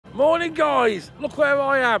Morning, guys. Look where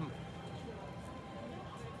I am.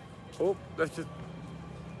 Oh, let's just...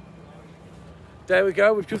 There we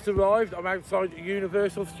go. We've just arrived. I'm outside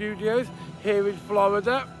Universal Studios here in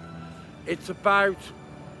Florida. It's about...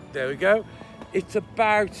 There we go. It's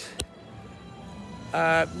about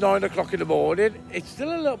 9 o'clock in the morning. It's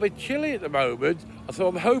still a little bit chilly at the moment, so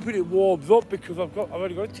I'm hoping it warms up because I've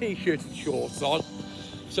only got a t-shirt and shorts on.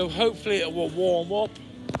 So hopefully it will warm up.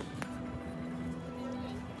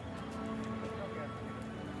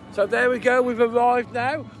 So there we go, we've arrived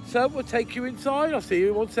now. So we'll take you inside. I'll see you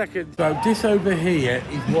in 1 second. So this over here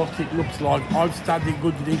is what it looks like. I'm standing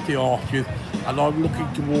underneath the arches and I'm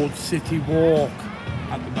looking towards City Walk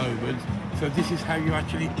at the moment. So this is how you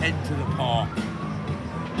actually enter the park.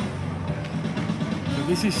 So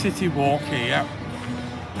this is City Walk here.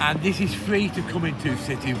 And this is free to come into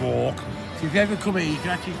City Walk. So if you ever come here, you can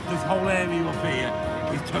actually, this whole area up here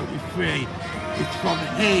is totally free. It's from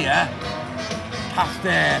here past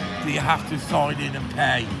there that you have to sign in and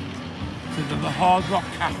pay. So there's a Hard Rock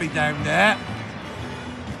Cafe down there,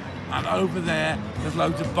 and over there there's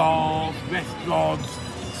loads of bars, restaurants,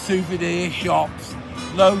 souvenir shops,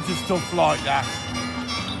 loads of stuff like that.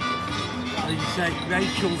 And you say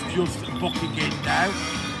Rachel's just booking in now.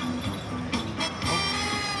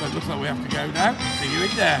 Oh, so it looks like we have to go now. See you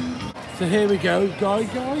in there. So here we go,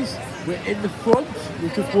 guys. We're in the front. We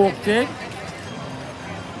just walked in.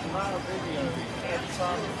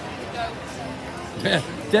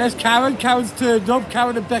 There's Karen. Karen's turned up.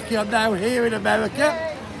 Karen and Becky are now here in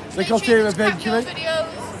America. They got here eventually.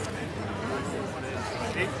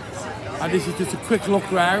 And this is just a quick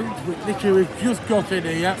look round. Literally, we've just got in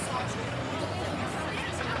here.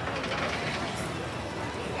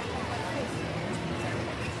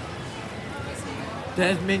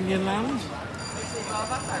 There's Minion Land.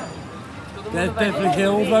 There's Beverly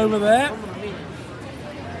Hills over there.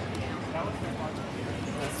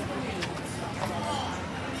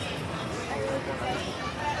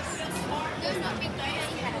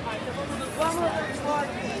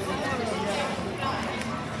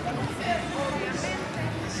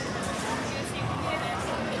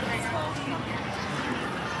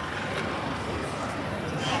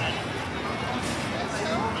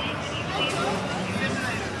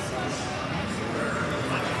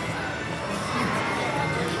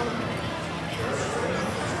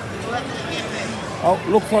 Oh,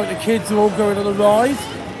 looks like the kids are all going on the ride.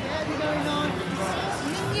 Yeah, we're going on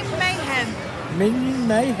Minion Mayhem. Minion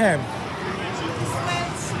Mayhem. This is where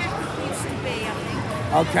Shrek used to be, I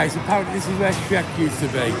think. Okay, so apparently this is where Shrek used to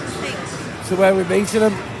be. I think. So where are we meeting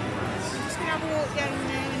them? Just going to have a walk down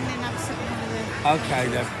there and then have something over there. Okay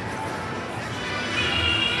then.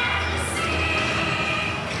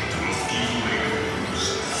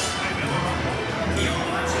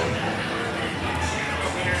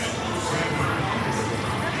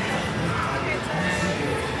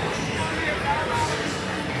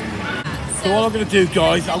 So what I'm going to do,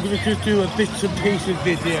 guys, I'm going to just do a bits and pieces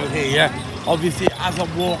video here. Obviously, as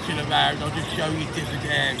I'm walking around, I'll just show you different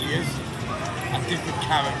areas and different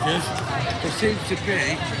characters. There seems to be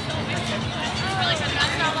a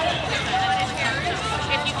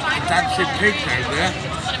dancing pig down there.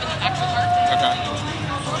 Okay.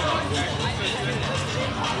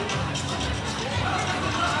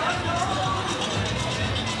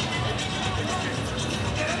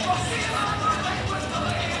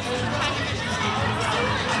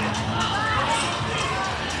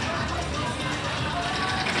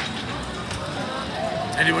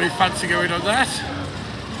 Anybody fancy going on that?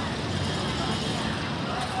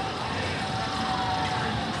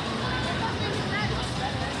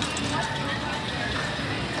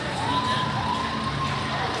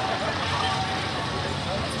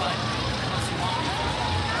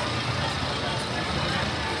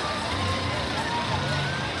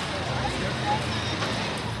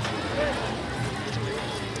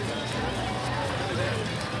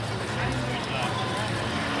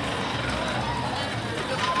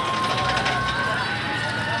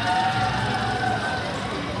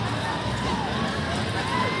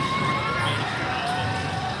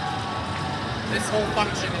 This whole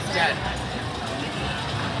function is dead.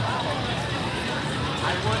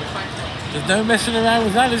 There's no messing around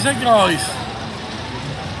with that, is there, guys?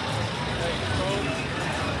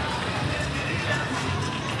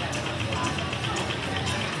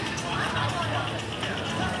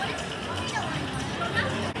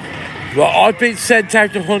 Well, I've been sent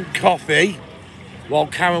out to hunt coffee while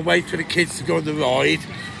Karen waits for the kids to go on the ride.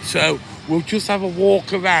 So we'll just have a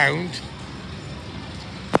walk around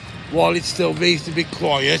while it's still reasonably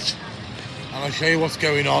quiet, and I'll show you what's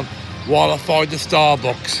going on while I find the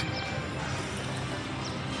Starbucks.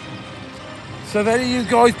 So have any of you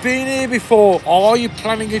guys been here before? Or are you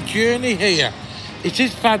planning a journey here? It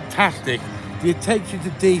is fantastic. The attention to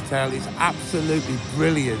detail is absolutely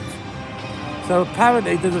brilliant. So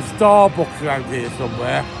apparently there's a Starbucks around here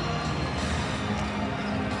somewhere.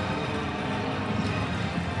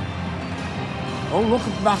 Oh, look,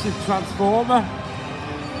 a massive transformer.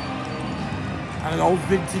 And an old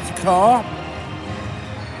vintage car.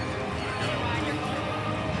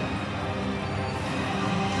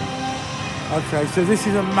 Okay, so this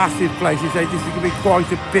is a massive place. You say this is going to be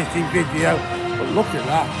quite a bitty video. But look at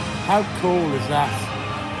that. How cool is that?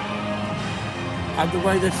 And the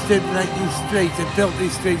way they've stimulated these streets, they've built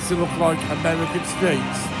these streets to look like American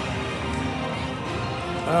streets.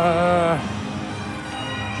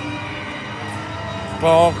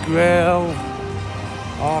 Bar, grill,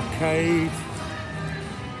 arcade.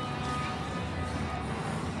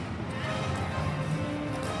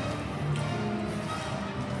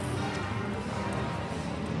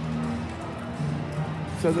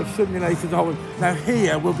 So they've simulated the whole. Now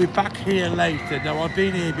here, we'll be back here later. Now I've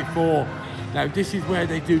been here before. Now this is where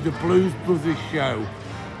they do the Blues Brothers show.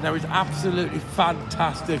 Now it's absolutely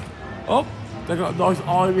fantastic. Oh, they've got a nice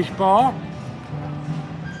Irish bar.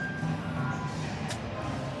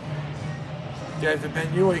 There's a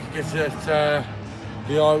menu where you can get at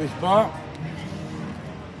the Irish bar.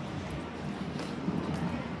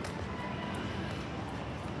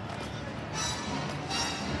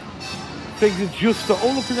 Things are just, oh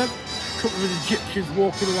look at them, a couple of Egyptians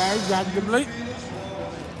walking around randomly.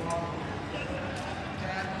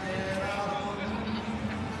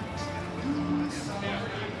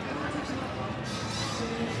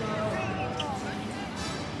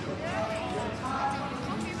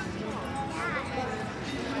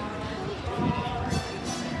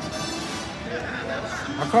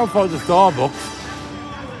 I can't find the Starbucks.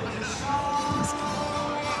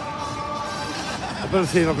 I better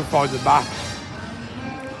see if I can find the map.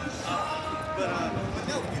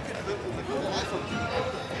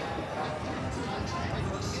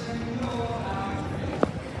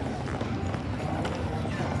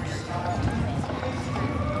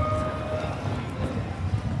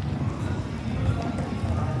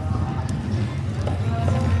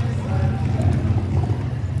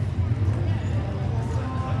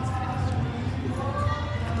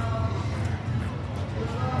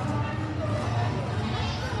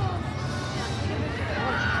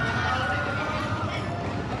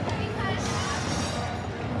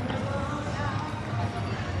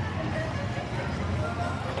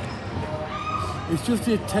 It's just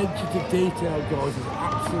the attention to detail, guys, is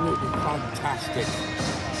absolutely fantastic.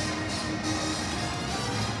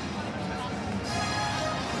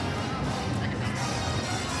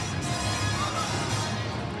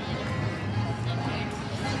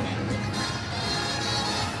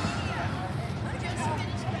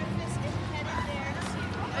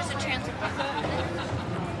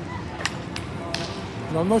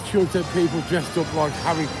 And I'm not sure that people dressed up like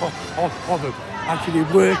Harry Potter actually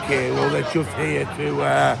work here, or they're just here to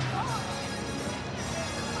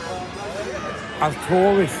as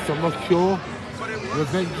tourists. I'm not sure.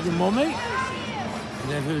 Revenge of the Mummy. And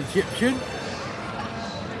there's an Egyptian.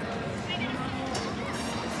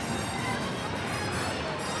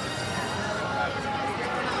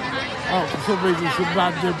 Oh, for some reason, some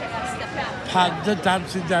random panda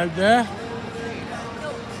dancing down there.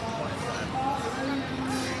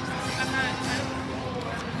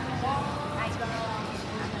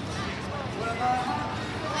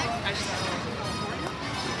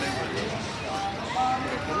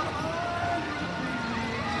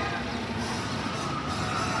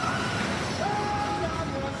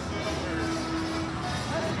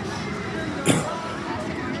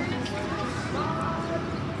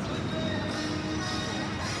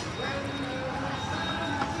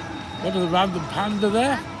 What a random panda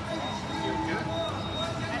there.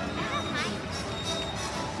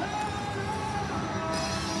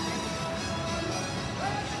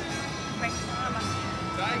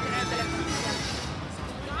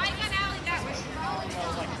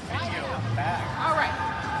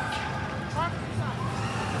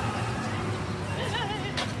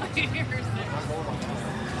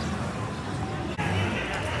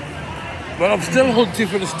 Well, I'm still hunting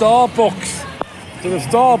for the Starbucks. There's a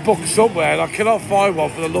Starbucks somewhere and I cannot find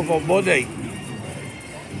one for the love of money.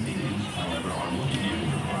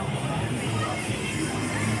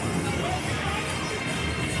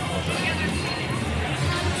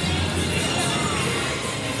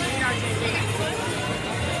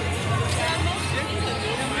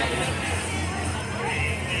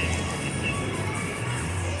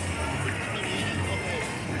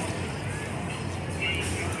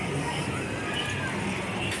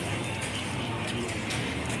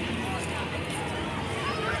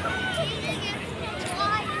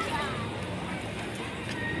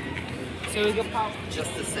 Sugar pop.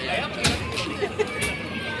 Just the same.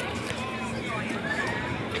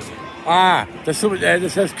 Ah, there's something there that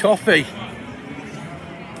says coffee.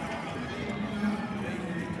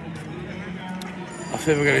 I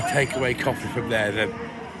think we're going to take away coffee from there then.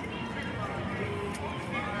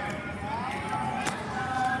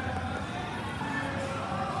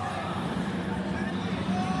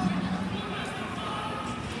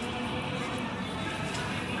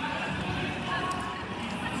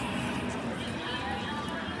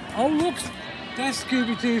 Oh look, there's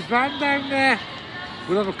Scooby-Doo's van down there.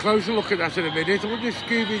 We'll have a closer look at that in a minute. I wonder if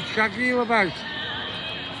Scooby and Shaggy are about.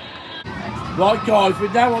 Right guys,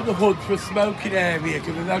 we're now on the hunt for a smoking area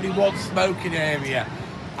because there's only one smoking area.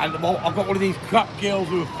 And I've got one of these crap girls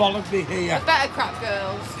who have followed me here. The better crap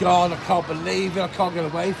girls. God, I can't believe it. I can't get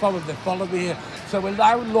away from them. They follow me here. So we're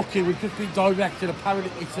now looking. We've just been directed.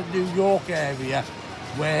 Apparently it's a New York area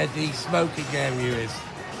where the smoking area is.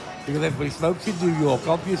 Because everybody smokes in New York,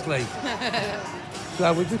 obviously.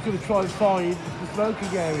 So we're just going to try and find the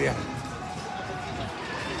smoking area.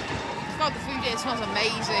 God, the food here smells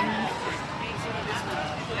amazing.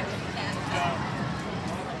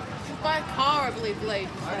 By a car, I believe, lady.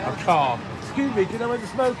 A car. Excuse me, do you know where the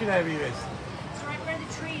smoking area is? It's right where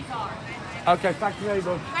the trees are. Okay, thank you very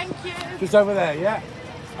much. Thank you. Just over there, yeah?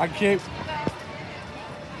 Thank you.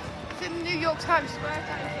 It's in New York Times Square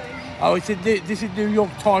kind of thing. Oh, this is New York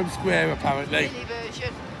Times Square, apparently. Mini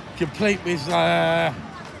version. Complete with fire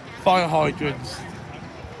hydrants.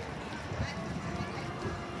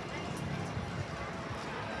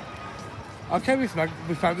 Okay, we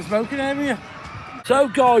found the smoking area. So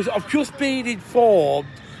guys, I've just been informed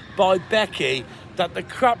by Becky that the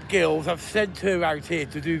Crap Girls have sent her out here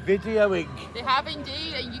to do videoing. They have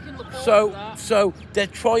indeed, and you can look forward to that. So they're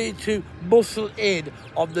trying to muscle in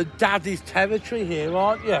on the daddy's territory here,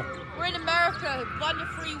 aren't you? We're in America, land of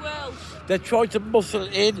free will. They're trying to muscle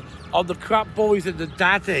in on the Crap Boys and the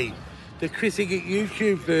daddy, the Chrissy Get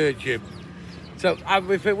YouTube version. So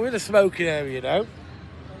we're in a smoking area now.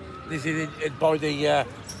 This is by the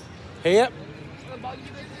here.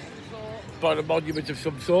 By the monument of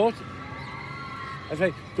some sort. I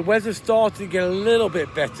say the weather's starting to get a little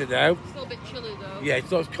bit better now. It's still a bit chilly though. Yeah, it's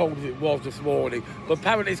not as cold as it was this morning. But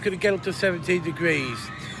apparently it's going to get up to 17 degrees.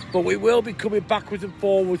 But we will be coming backwards and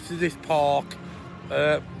forwards to this park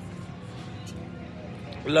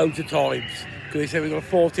loads of times. Because they said we've got a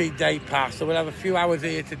 14-day pass, so we'll have a few hours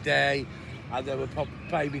here today, and then we'll probably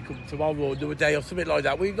maybe come tomorrow or another day or something like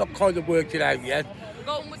that. We've not kind of worked it out yet. We're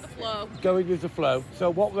going with the flow. Going with the flow. So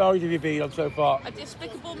what ride have you been on so far? A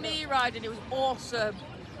Despicable Me ride, and it was awesome.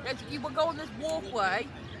 You would go on this walkway,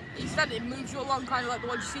 instead it moves you along kind of like the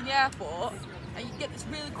one you see in the airport, and you get this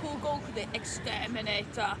really cool goal with it,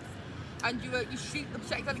 Exterminator. And you shoot the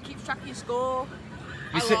projectile and it keeps track of your score.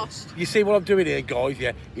 I lost. You see what I'm doing here, guys,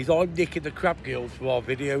 yeah? Is I'm nicking the Crap Girls for our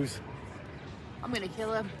videos. I'm going to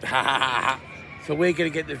kill him. So we're going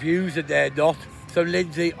to get the views and they're not. So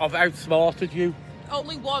Lindsay, I've outsmarted you.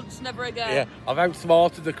 Only once, never again. Yeah, I've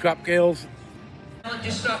outsmarted the Crap Girls.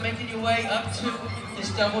 Just start making your way up to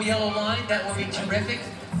this double yellow line. That will be terrific.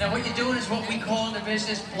 Now what you're doing is what we call in the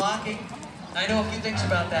business blocking. I know a few things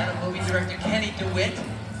about that. A movie director, Kenny DeWitt.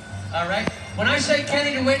 All right? When I say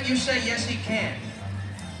Kenny DeWitt, you say yes he can.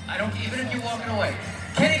 I don't, even if you're walking away.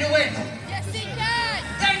 Kenny DeWitt. Yes he can!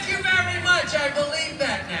 Thank you very much. I believe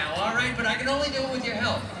that now, all right? But I can only do it with your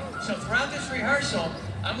help. So throughout this rehearsal,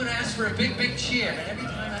 I'm going to ask for a big, big cheer. And every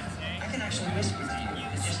time I can actually whisper to you.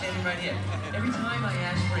 It's just standing right here. Every time I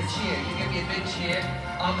ask for a cheer, you give me a big cheer.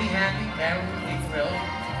 I'll be happy. Barry will be thrilled.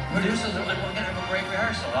 Producers, and we're going to have a great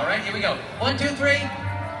rehearsal, all right? Here we go. 1, 2, 3.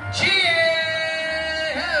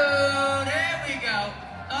 Cheer! Oh, there we go.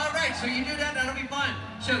 All right, so you do that, that'll be fun.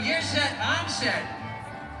 So you're set, I'm set.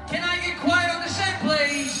 Can I get quiet on the set,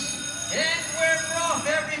 please? And we're off,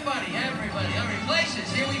 everybody. All right,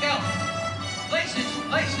 places, here we go. Places.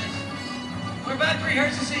 We're about to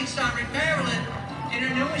rehearse the scene starring Marilyn in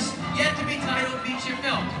her newest, yet-to-be-titled feature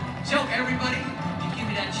film. So, everybody, you give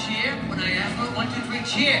me that cheer when I ask for it. 1, 2, 3,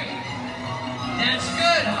 cheer. That's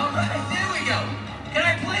good. All right, there we go. Can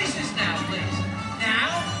I place this now, please?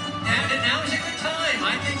 Now is a good time.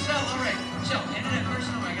 I think so. All right. So, internet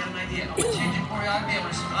personal, I got an idea. I want to change the choreography. I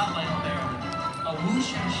want to spotlight on Marilyn. A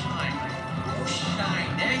whoosh and shine. Whoosh,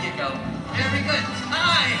 shine. There you go. Very good.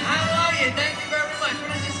 Hi, how are you? Thank you very much.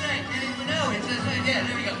 What does it say? Can't even know. It says, yeah,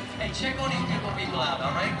 there we go. Hey, check all these people out,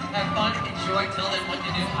 all right? Have fun, enjoy, tell them what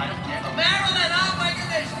to do. I don't care. Oh, Marilyn, oh my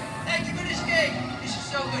goodness. Thank you for this gig. This is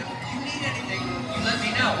so good. If you need anything, you let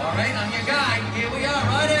me know, all right? I'm your guy. Here we are.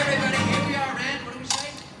 All right, everybody. Here we are, and what do we say?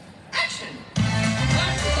 Action.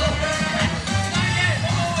 Let's go. Not yet.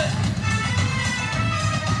 Come on.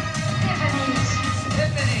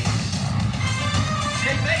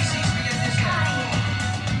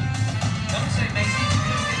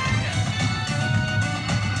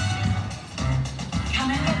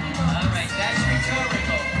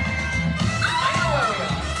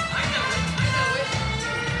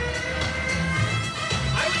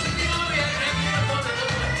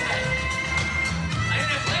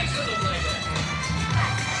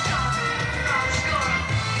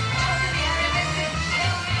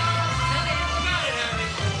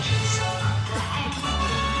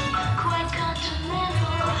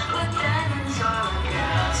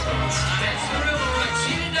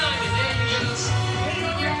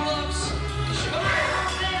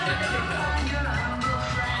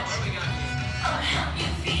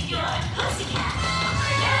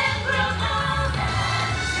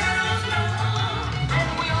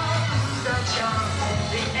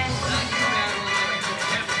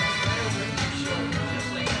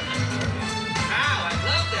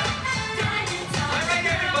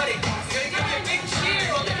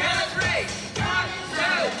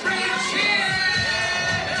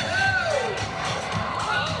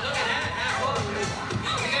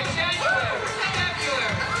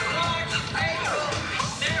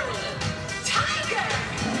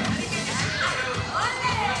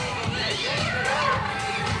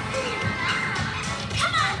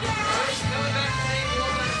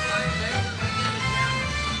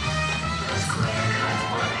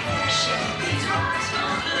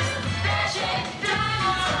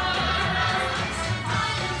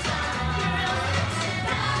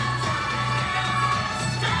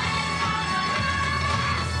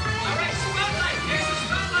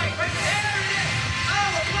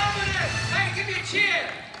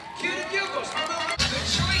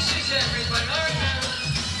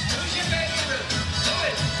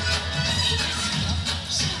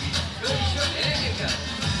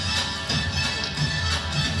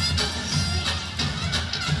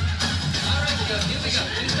 go.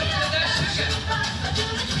 Just look at that sugar.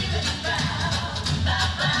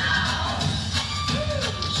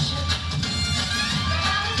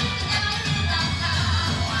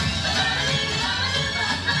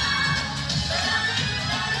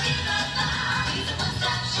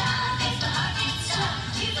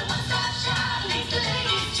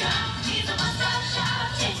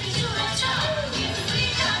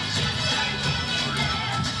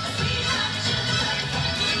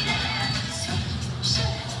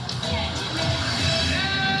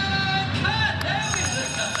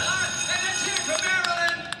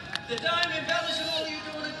 The Diamond Bellas and all, you're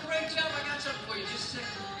doing a great job. I got something for you. Just a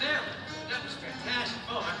second. Marilyn, that was fantastic.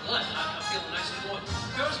 Oh, I'm blessed. I'm feeling nice and warm.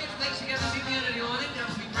 Girls, get things together, meet me under the awning. That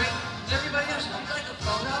would be great. Everybody else, would you like a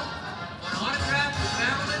photo? An autograph with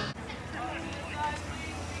Marilyn?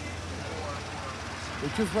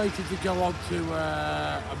 We're just waiting to go on to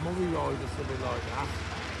a mummy ride or something like that.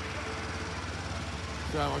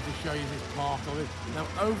 So I'll just show you this part of it. Now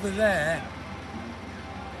over there,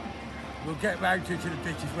 we'll get round to the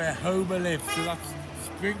pictures where Homer lives. So that's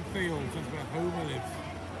Springfield, that's where Homer lives.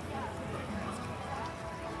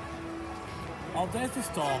 Oh, there's the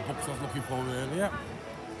Starbucks I was looking for earlier.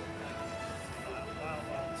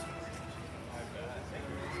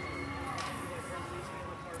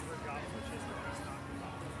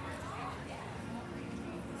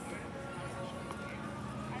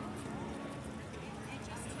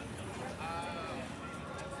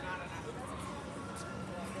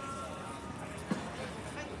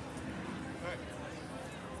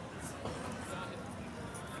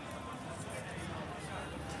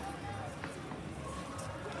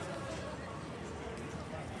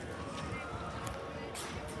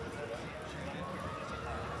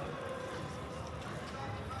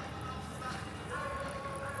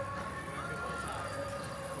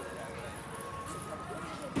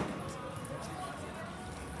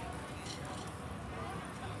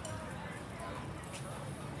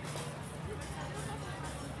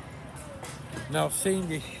 Now I've seen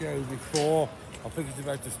this show before. I think it's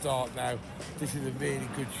about to start now. This is a really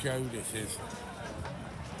good show, this is.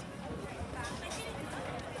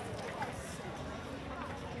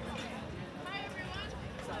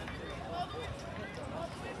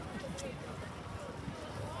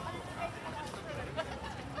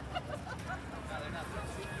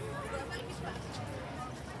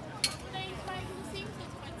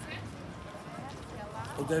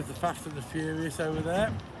 Oh, there's the Fast and the Furious over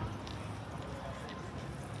there.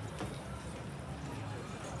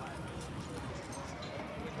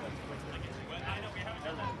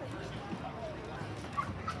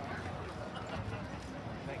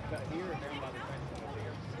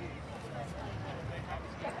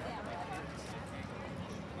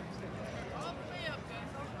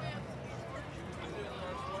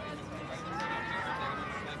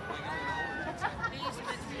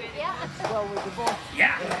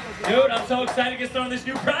 Yeah, dude, I'm so excited to get started on this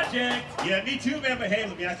new project. Yeah, me too, man. But hey,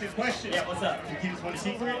 let me ask you a question. Yeah, what's up? Can you keep this one a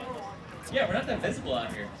secret? Yeah, we're not that visible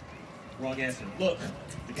out here. Wrong answer. Look,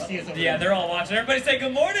 you can see us over Yeah, there. they're all watching. Everybody say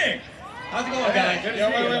good morning. How's it going, guys? Yo,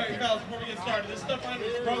 wait, fellas, before we get started, this stuff on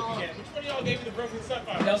is broken again. Which one of y'all gave me the broken stuff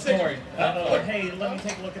on? No story. Hey, let me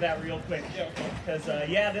take a look at that real quick. Yeah, okay. Because,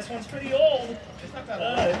 yeah, this one's pretty old. It's not that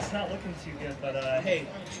old. It's not looking too good. But, hey,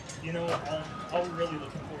 you know, all we're really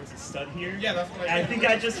looking for is a stud here. Yeah, that's what I think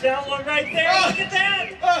I just found one right there. Look at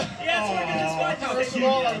that. Yeah, it's working just fine. First of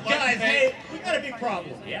all, I would like Guys, to say- hey, we got a big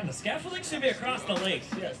problem. Yeah, the scaffolding should be across the lake.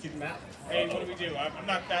 Yeah, Stephen Matt. Hey, what do we do? I'm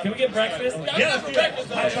not that. Can we get breakfast? Yeah, let's do that.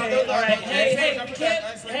 Okay, all right. Hey, we can't.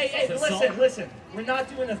 Hey, Is it listen. We're not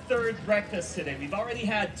doing a third breakfast today. We've already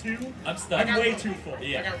had two. I'm stuck. I'm way too full.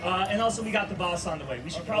 Yeah. And also, we got the boss on the way. We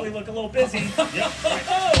should probably look a little busy. Yep.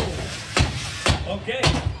 Okay.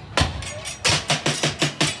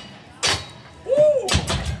 Woo!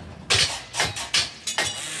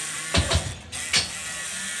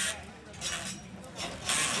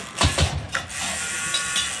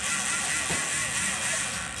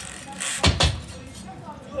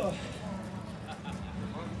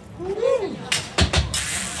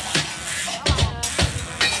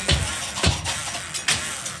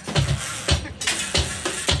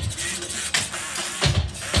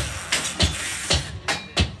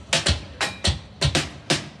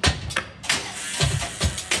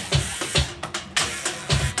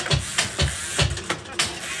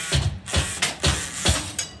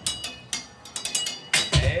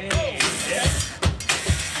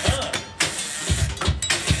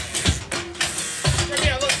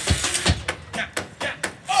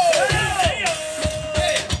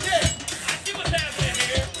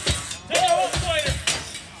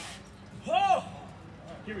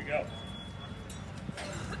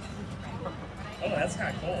 Oh, that's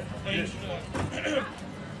kind of cool. Hey,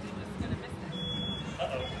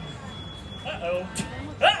 Uh-oh. Uh-oh.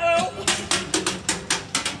 Uh-oh!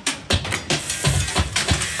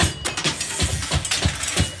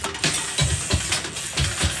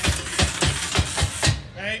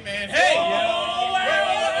 hey, man. Hey! Oh,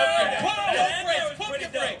 Pump your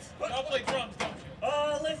brakes. Y'all play drums, don't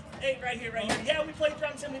you? Hey, right here. Yeah, we play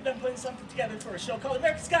drums and we've been putting something together for a show called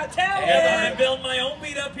America's Got Talent. Yeah, I'm building my own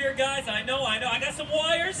beat up here, guys. I know. I got some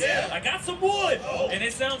wires. Yeah. I got some wood. Oh. And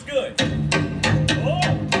it sounds good. Oh,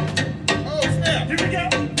 Oh, snap. here we go.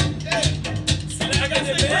 Yeah. I got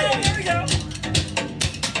the Oh, there we go.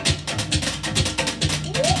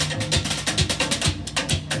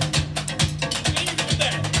 Easy with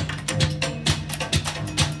that.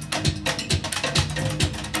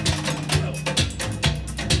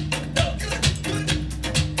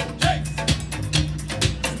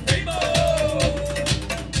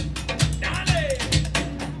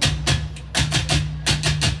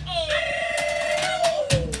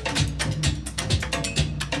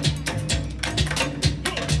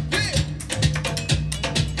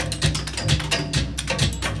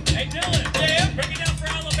 Hey, Dylan. Yeah. Bring it down for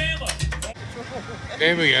Alabama.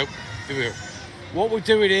 There we go. There we go. What we're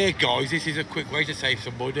doing here, guys, this is a quick way to save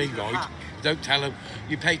some money, right? Don't tell them.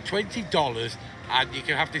 You pay $20 and you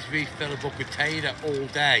can have this refillable container all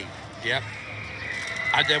day. Yep.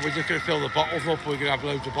 And then we're just going to fill the bottles up. We're going to have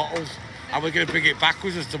loads of bottles. And we're going to bring it back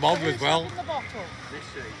with us tomorrow as well.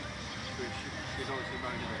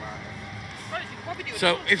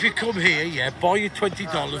 So if you come here, yeah, buy your $20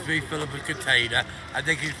 refillable container and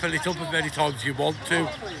then you can fill it up as many times as you want to.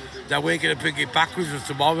 Then we're going to bring it back with us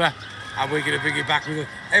tomorrow. And we're going to bring it back with us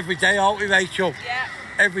every day, aren't we, Rachel? Yeah.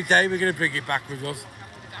 Every day we're going to bring it back with us.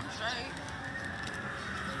 Damn straight.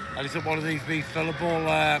 And it's one of these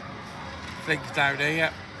refillable things down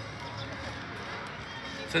here.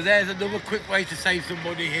 So there's another quick way to save some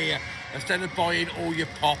money here. Instead of buying all your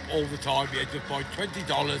pop all the time, you just buy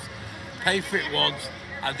 $20, pay for it once,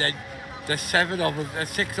 and then there's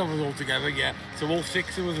 6 of us all together, yeah. So all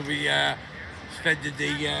 6 of us will be spending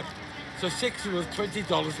the... so 6 of us,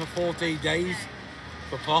 $20 for 14 days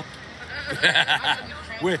for pop.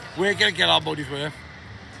 we're going to get our money's worth.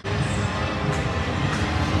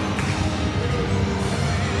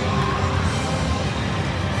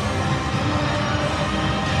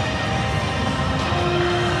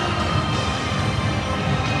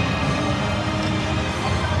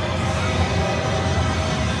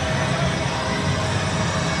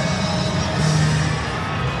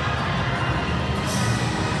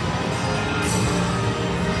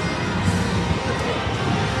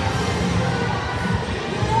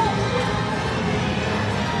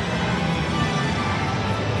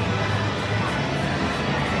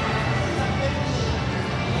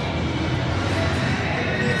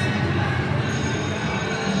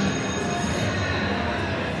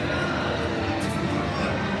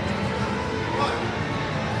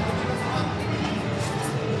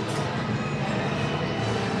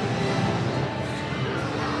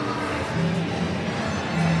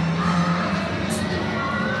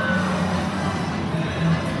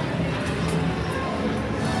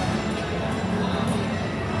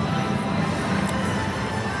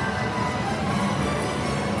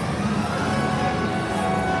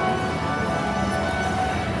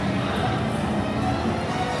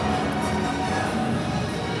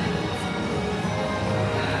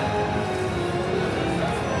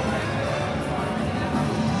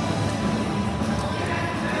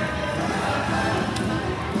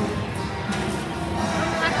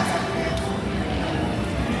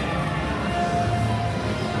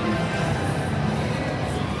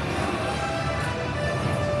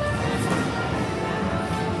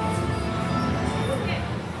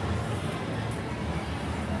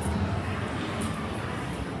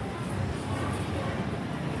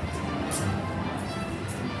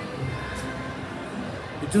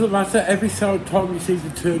 It doesn't matter, every time you see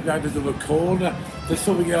them turn round another corner, there's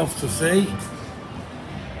something else to see.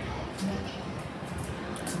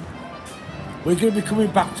 We're going to be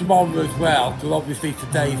coming back tomorrow as well, because obviously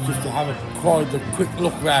today is just to have a quick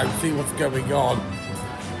look round, see what's going on.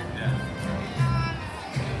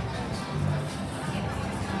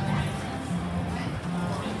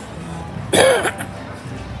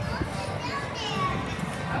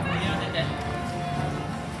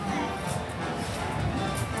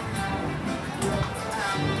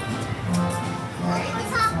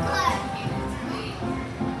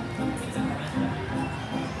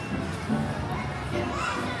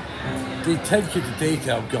 The attention to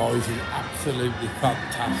detail, guys, is absolutely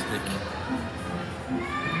fantastic.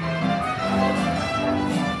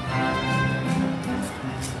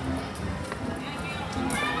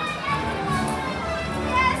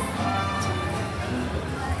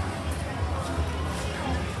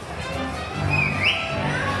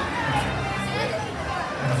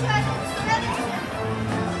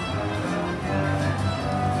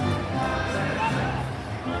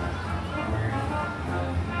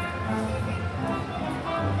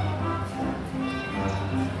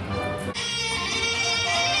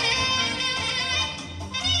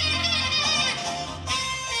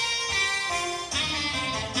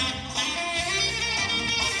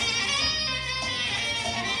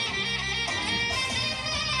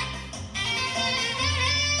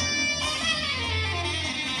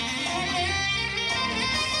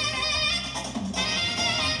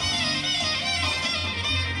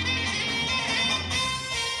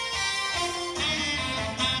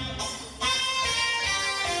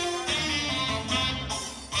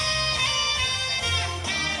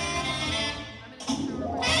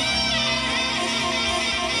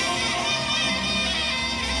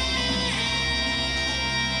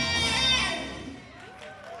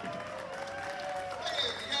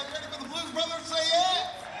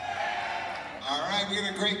 we got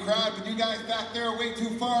a great crowd, but you guys back there are way too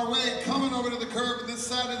far away. Coming over to the curb on this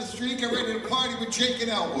side of the street, get ready to party with Jake and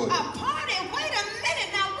Elwood. A party? Wait a minute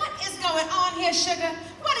now. What is going on here, Sugar?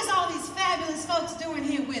 What is all these fabulous folks doing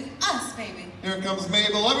here with us, baby? Here comes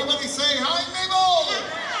Mabel. Everybody say hi, Mabel!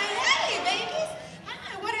 Hi, hey, babies.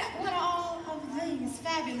 Hi, what are all of these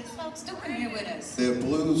fabulous folks doing here with us? They're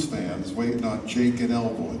blues fans waiting on Jake and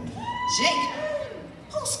Elwood. Jake?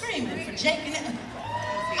 Who's screaming for Jake and Elwood?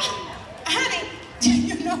 Honey,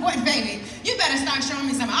 you know what, baby? You better start showing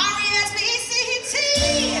me some R-E-S-P-E-C-T.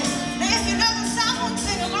 And if you know the song,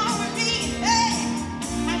 sing along with me. Hey,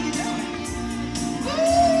 how you doing?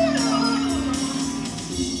 Ooh,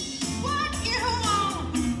 what you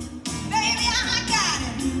want, baby, I got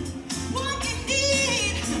it. What you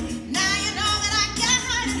need, now you know that I got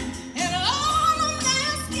it. And all I'm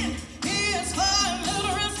asking is for a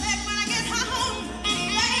little respect when I get home.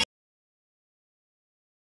 Baby.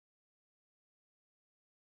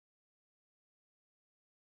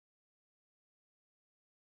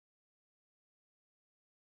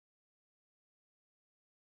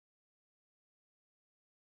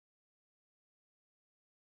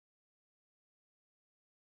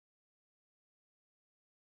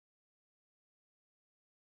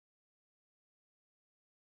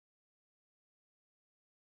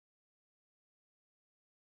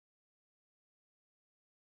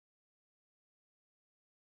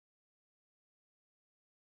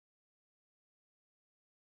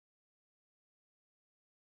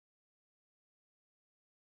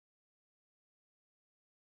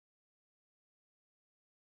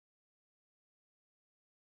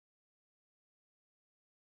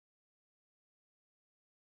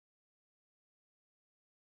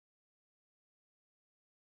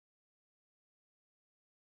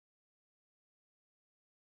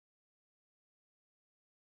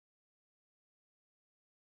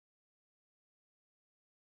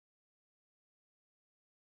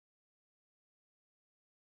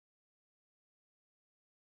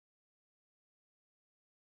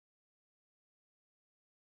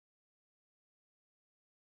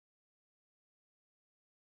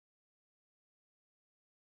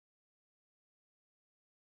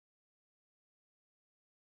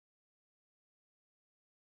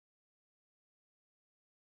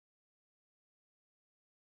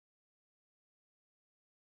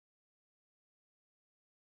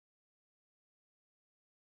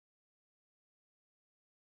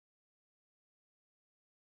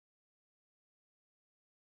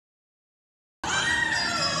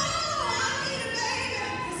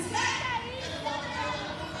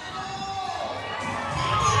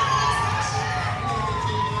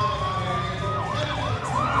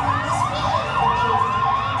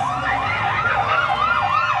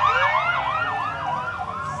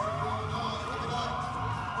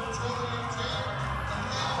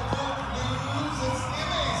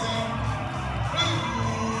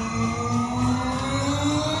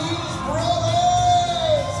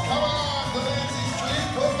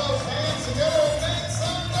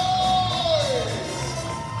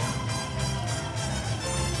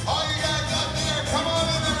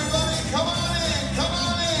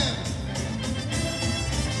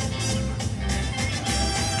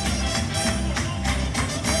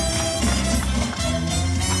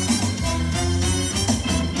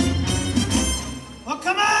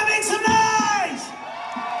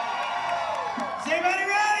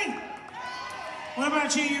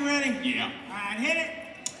 You ready? Yeah. All right, hit it.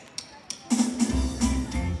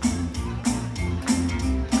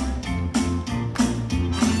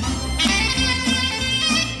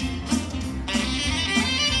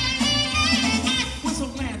 We're so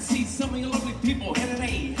glad to see so many lovely people here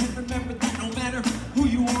today. And remember that no matter who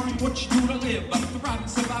you are and what you do to live, but thrive and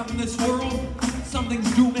survive in this world, some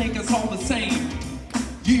things do make us all the same.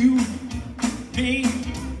 You, me,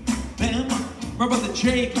 them, my brother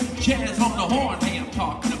Jake, Jazz on the horn. Hey, I'm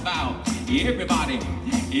talking about everybody,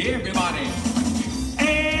 everybody.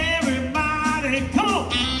 Everybody, come on!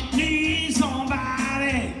 Need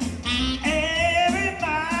somebody.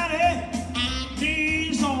 Everybody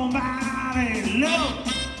needs somebody.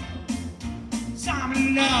 Love.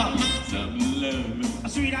 Some love. Some love. A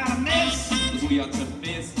sweet out of miss. A sweet out of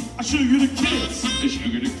miss. A sugar to kiss. A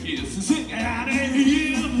sugar to kiss. Sing out of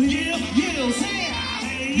you. Sing out of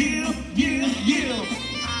you.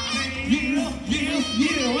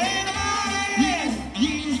 Everybody.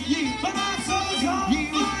 But my soul's on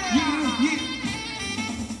fire.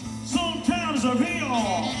 Sometimes I feel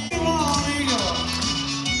you want to go.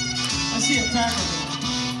 I see a package.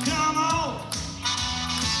 Come on.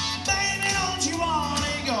 Baby, don't you want to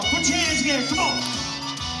go? Put your hands together. Come on.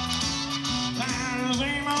 This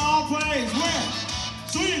ain't my old place. Where?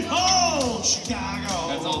 Sweet home, Chicago.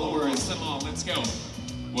 That's all the words. Come on, let's go.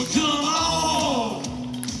 Well, Come on,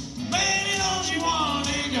 baby, don't you want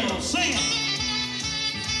to go? Sing it.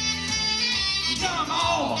 Come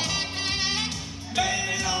on,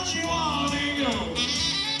 baby, don't you want to go?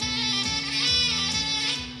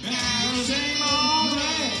 And the same old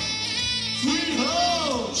thing. Sweet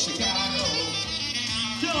home, Chicago.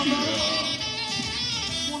 Come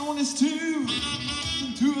on. One is 2,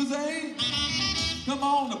 and 2 is 8. Come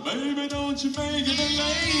on, baby, don't you make it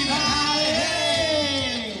late.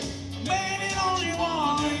 Hey, baby, don't you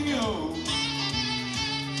want to go?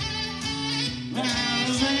 Now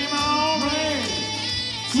the same old place,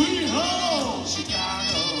 sweet home,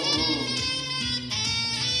 Chicago.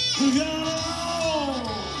 Come on,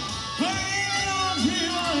 baby, don't you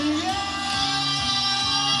want to go?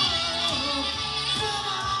 Come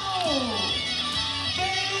on,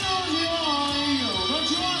 baby, don't you want to go? Don't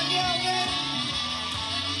you want to go, baby?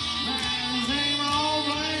 Same old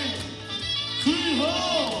place, sweet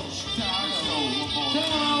home, Chicago.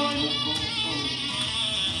 Come on,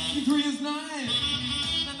 3 is 9,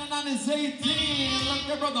 9 is 18. Look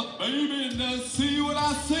there, brother, baby, and see what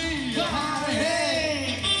I see.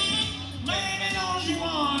 Hey, baby, don't you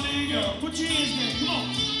want to go? Put your hands there, come on.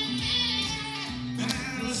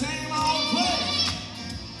 And the same old place,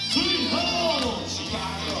 sweet home,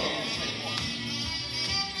 Chicago.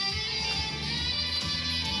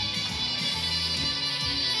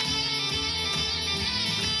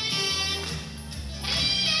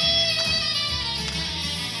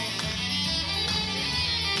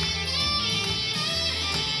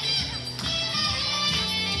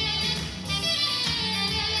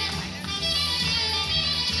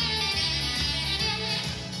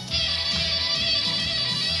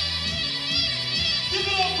 Give it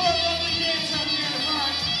up for a lovely dance up here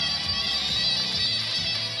tonight.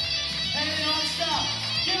 And it don't stop.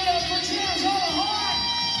 Give it up for James on the horn.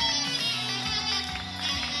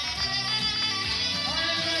 All right,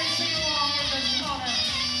 everybody sing along with us. Come on now.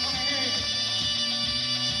 Let me hear you.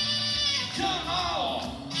 Come on.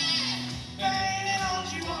 Baby, don't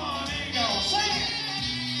you want to go? Sing it.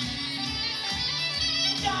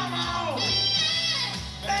 Come on.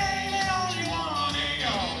 Baby, don't you want to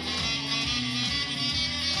go?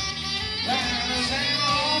 And the same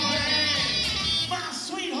old place, my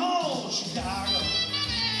sweet home, Chicago.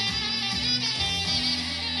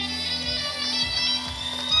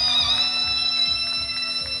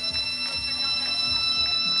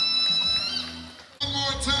 One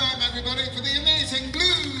more time, everybody, for the amazing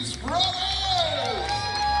Blues Brothers!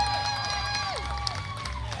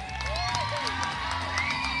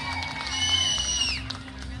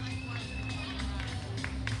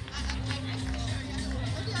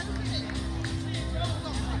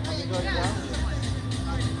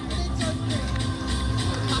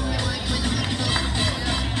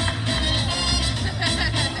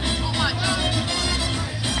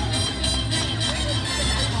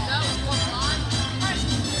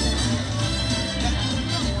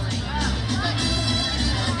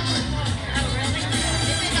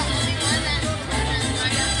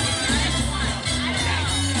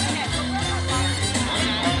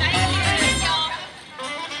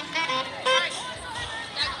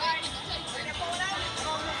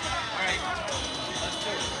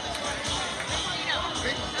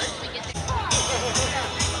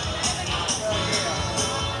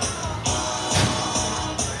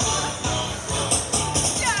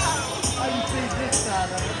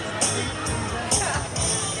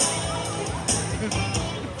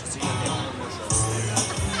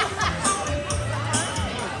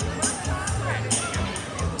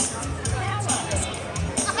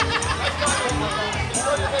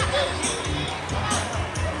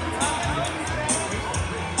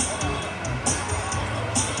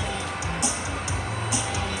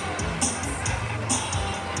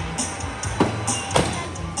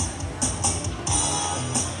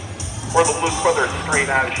 We're the Blues Brothers, straight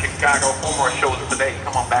out of Chicago. 4 more shows today.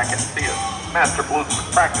 Come on back and see us. Master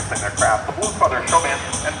bluesmen practicing their craft. The Blues Brothers Showman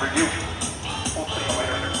and Review. We'll see you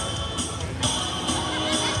later.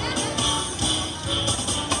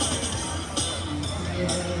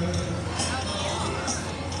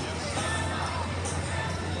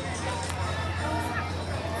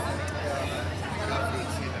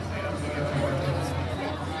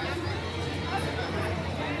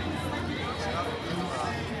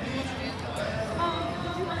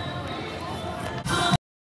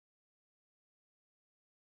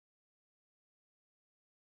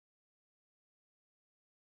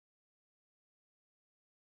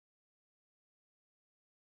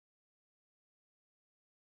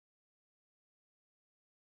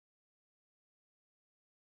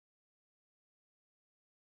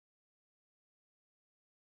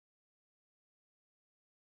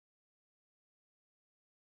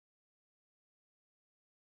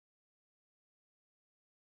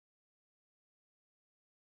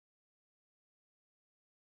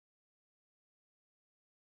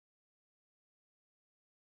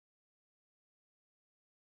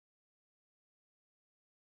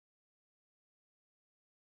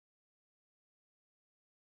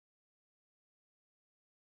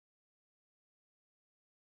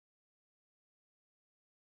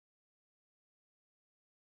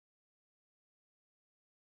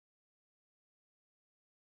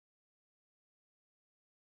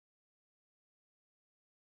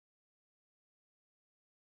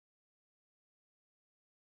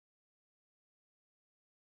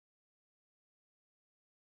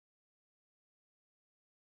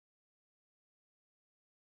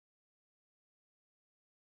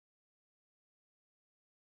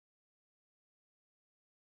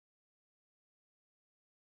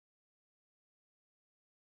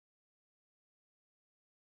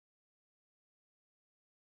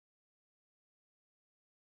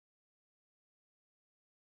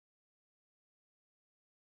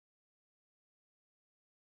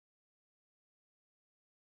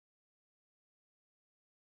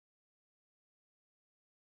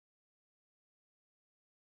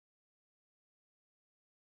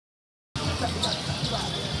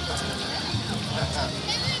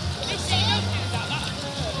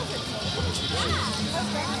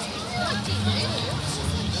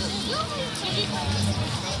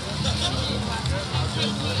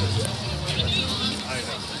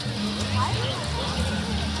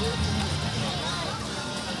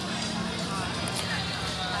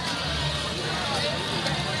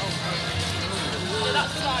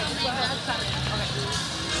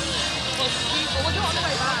 we'll do it on the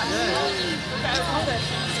way back. Okay, hold it.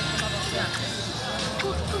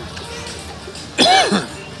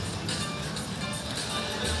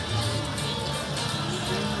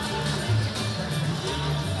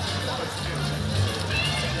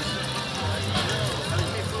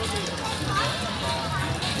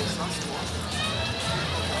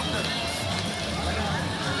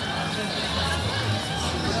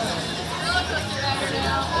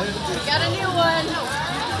 Got a new one.